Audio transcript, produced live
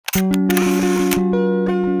Thought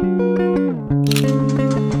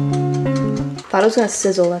it was gonna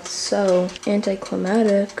sizzle. That's so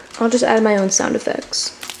anticlimactic. I'll just add my own sound effects.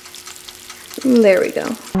 There we go.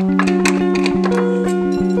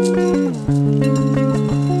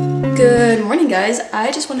 Good morning, guys.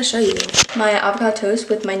 I just want to show you my avocado toast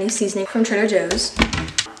with my new seasoning from Trader Joe's.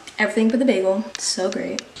 Everything but the bagel. It's so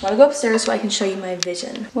great. I want to go upstairs so I can show you my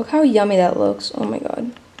vision. Look how yummy that looks. Oh my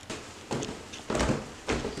god.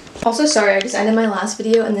 Also, sorry, I just ended my last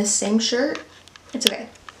video in this same shirt. It's okay.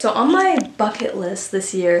 So on my bucket list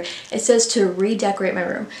this year, it says to redecorate my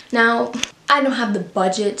room. Now, I don't have the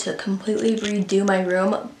budget to completely redo my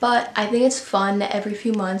room, but I think it's fun every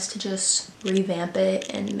few months to just revamp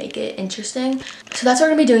it and make it interesting. So that's what we're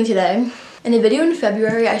gonna be doing today. In a video in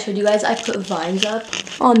February, I showed you guys I put vines up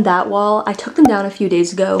on that wall. I took them down a few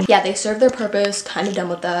days ago. Yeah, they served their purpose, kind of done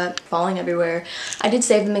with that, falling everywhere. I did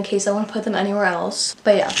save them in case I want to put them anywhere else.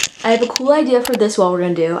 But yeah, I have a cool idea for this wall we're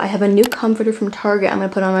gonna do. I have a new comforter from Target I'm gonna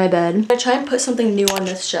put on my bed. I'm gonna try and put something new on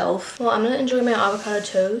this shelf. Well, I'm gonna enjoy my avocado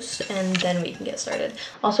toast and then we can get started.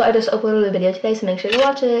 Also, I just uploaded a video today, so make sure to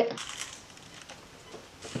watch it.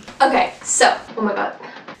 Okay, so, oh my god.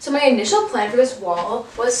 So my initial plan for this wall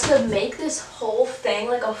was to make this whole thing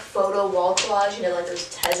like a photo wall collage, you know, like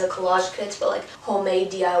those Tezza collage kits, but like homemade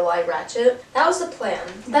DIY ratchet. That was the plan.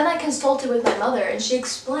 Then I consulted with my mother and she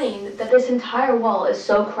explained that this entire wall is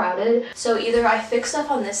so crowded, so either I fix stuff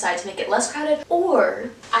on this side to make it less crowded, or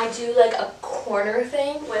I do like a corner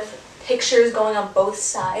thing with pictures going on both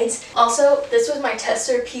sides. Also, this was my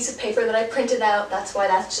tester piece of paper that I printed out. That's why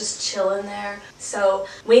that's just chilling there. So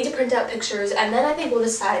we need to print out pictures and then I think we'll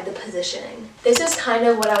decide the positioning. This is kind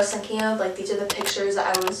of what I was thinking of. Like, these are the pictures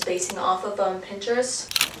that I was basing off of Pinterest.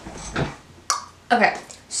 Okay,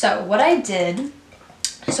 so what I did,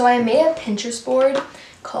 so I made a Pinterest board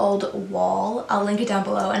called Wall. I'll link it down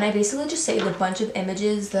below, and I basically just saved a bunch of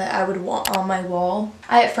images that I would want on my wall.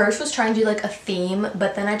 I at first was trying to do like a theme,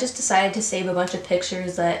 but then I just decided to save a bunch of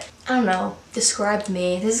pictures that, I don't know, described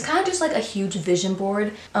me. This is kind of just like a huge vision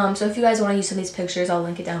board. So if you guys want to use some of these pictures, I'll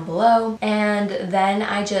link it down below. And then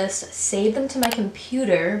I just saved them to my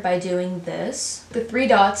computer by doing this. The 3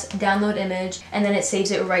 dots, download image, and then it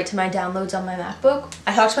saves it right to my downloads on my MacBook.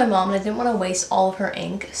 I talked to my mom and I didn't want to waste all of her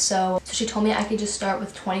ink, so she told me I could just start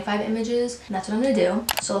with 25 images, and that's what I'm gonna do.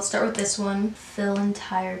 So let's start with this one. Fill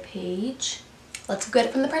entire page. Let's get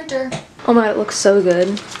it from the printer. Oh my god, it looks so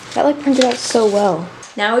good. That like printed out so well.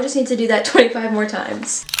 Now we just need to do that 25 more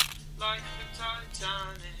times. Like the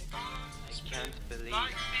Titanic, I can't believe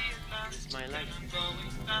it's my life,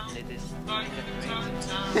 and it is blue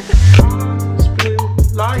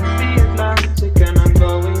like the Atlantic, and I'm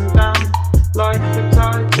going down like the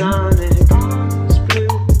Titanic. It's blue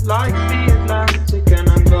like the Atlantic, and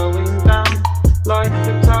I'm going down like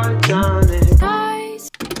the Titanic. Guys.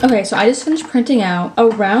 Okay, so I just finished printing out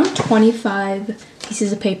around 25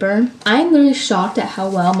 pieces of paper. I'm literally shocked at how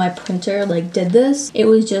well my printer like did this. It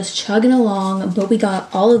was just chugging along, but we got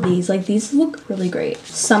all of these. Like, these look really great.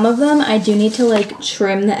 Some of them I do need to like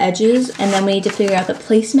trim the edges, and then we need to figure out the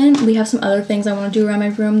placement. We have some other things I want to do around my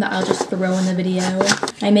room that I'll just throw in the video.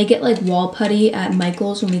 I may get like wall putty at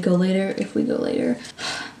Michael's when we go later, if we go later.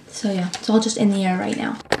 So yeah, it's all just in the air right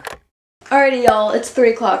now. Alrighty y'all, it's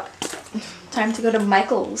 3 o'clock. Time to go to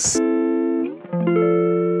Michael's.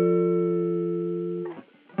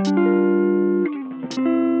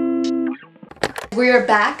 We are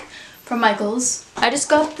back from Michael's. I just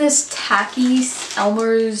got this tacky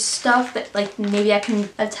Elmer's stuff that like maybe I can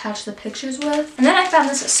attach the pictures with. And then I found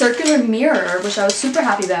this circular mirror, which I was super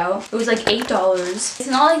happy about. It was like $8. It's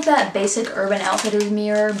not like that basic Urban Outfitters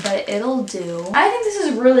mirror, but it'll do. I think this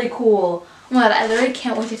is really cool. Oh my god, I literally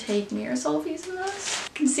can't wait to take mirror selfies in this.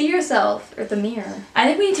 You can see yourself or the mirror. I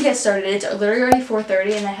think we need to get started. It's literally already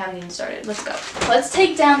 4:30 and I haven't even started. Let's go. Let's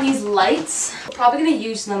take down these lights. We're probably gonna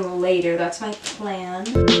use them later. That's my plan.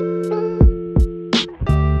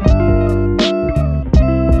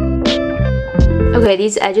 Okay,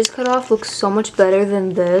 these edges cut off look so much better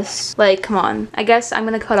than this. Like, come on. I guess I'm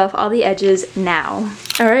gonna cut off all the edges now.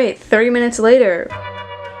 All right, 30 minutes later.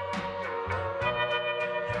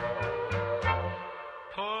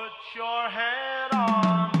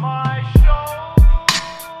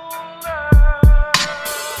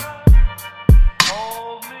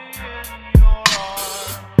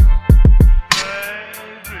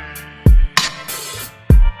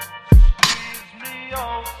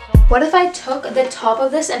 What if I took the top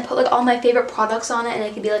of this and put like all my favorite products on it, and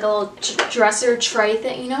it could be like a little dresser tray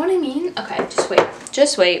thing, you know what I mean? Okay, just wait.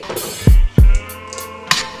 Just wait.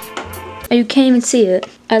 Oh, you can't even see it.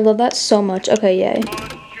 I love that so much. Okay, yay.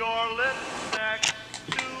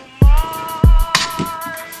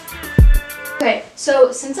 Okay,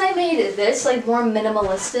 so since I made this like more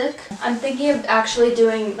minimalistic, I'm thinking of actually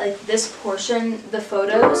doing like this portion, the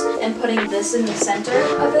photos, and putting this in the center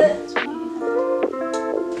of it.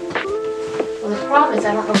 Well, the problem is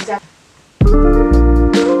I don't know exactly.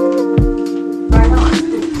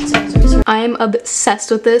 I am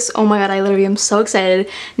obsessed with this. Oh my god, I literally am so excited.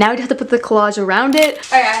 Now we have to put the collage around it.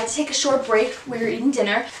 Alright, I had to take a short break. We were eating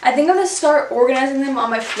dinner. I think I'm gonna start organizing them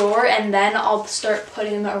on my floor and then I'll start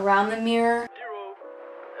putting them around the mirror.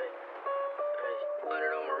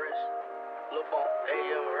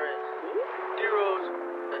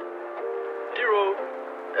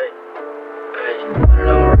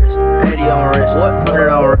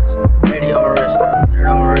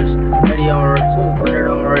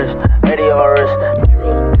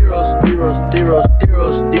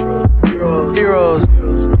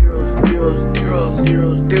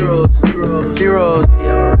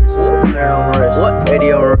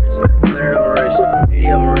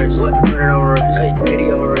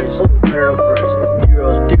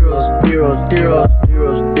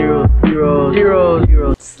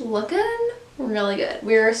 It's looking really good.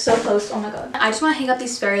 We're so close. Oh my god. I just want to hang up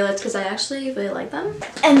these fairy lights because I actually really like them.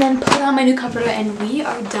 And then put on my new comforter and we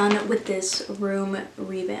are done with this room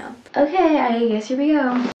revamp. Okay, I guess here we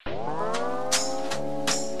go.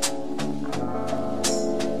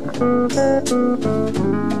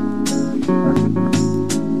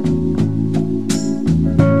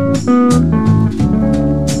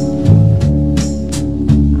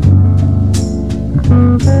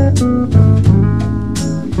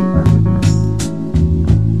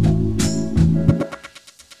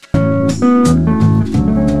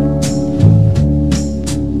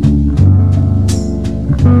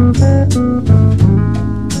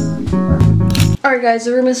 Alright guys,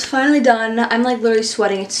 the room is finally done. I'm like literally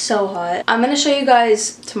sweating, it's so hot. I'm gonna show you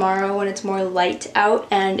guys tomorrow when it's more light out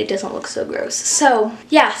and it doesn't look so gross. So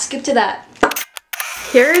yeah, skip to that.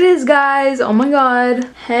 Here it is guys, oh my god.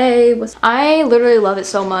 Hey, I literally love it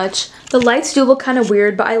so much. The lights do look kind of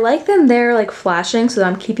weird, but I like them there like flashing, so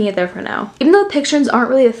I'm keeping it there for now. Even though the pictures aren't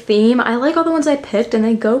really a theme, I like all the ones I picked and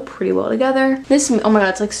they go pretty well together. This, oh my god,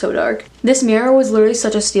 it's like so dark. This mirror was literally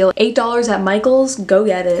such a steal. $8 at Michael's, go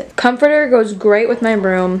get it. Comforter goes great with my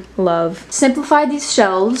room, love. Simplified these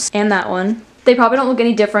shelves and that one. They probably don't look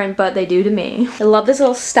any different, but they do to me. I love this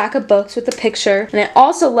little stack of books with the picture. And I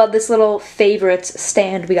also love this little favorites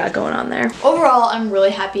stand we got going on there. Overall, I'm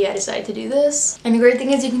really happy I decided to do this. And the great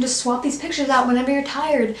thing is you can just swap these pictures out whenever you're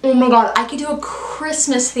tired. Oh my god, I could do a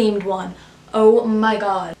Christmas themed one. Oh my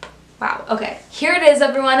god. Wow, okay. Here it is,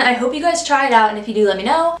 everyone. I hope you guys try it out, and if you do, let me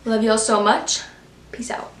know. I love you all so much.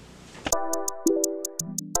 Peace out.